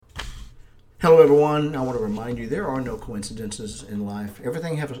Hello, everyone. I want to remind you there are no coincidences in life.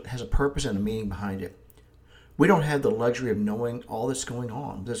 Everything has a purpose and a meaning behind it. We don't have the luxury of knowing all that's going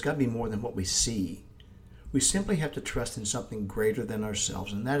on. There's got to be more than what we see. We simply have to trust in something greater than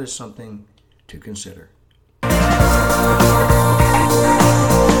ourselves, and that is something to consider.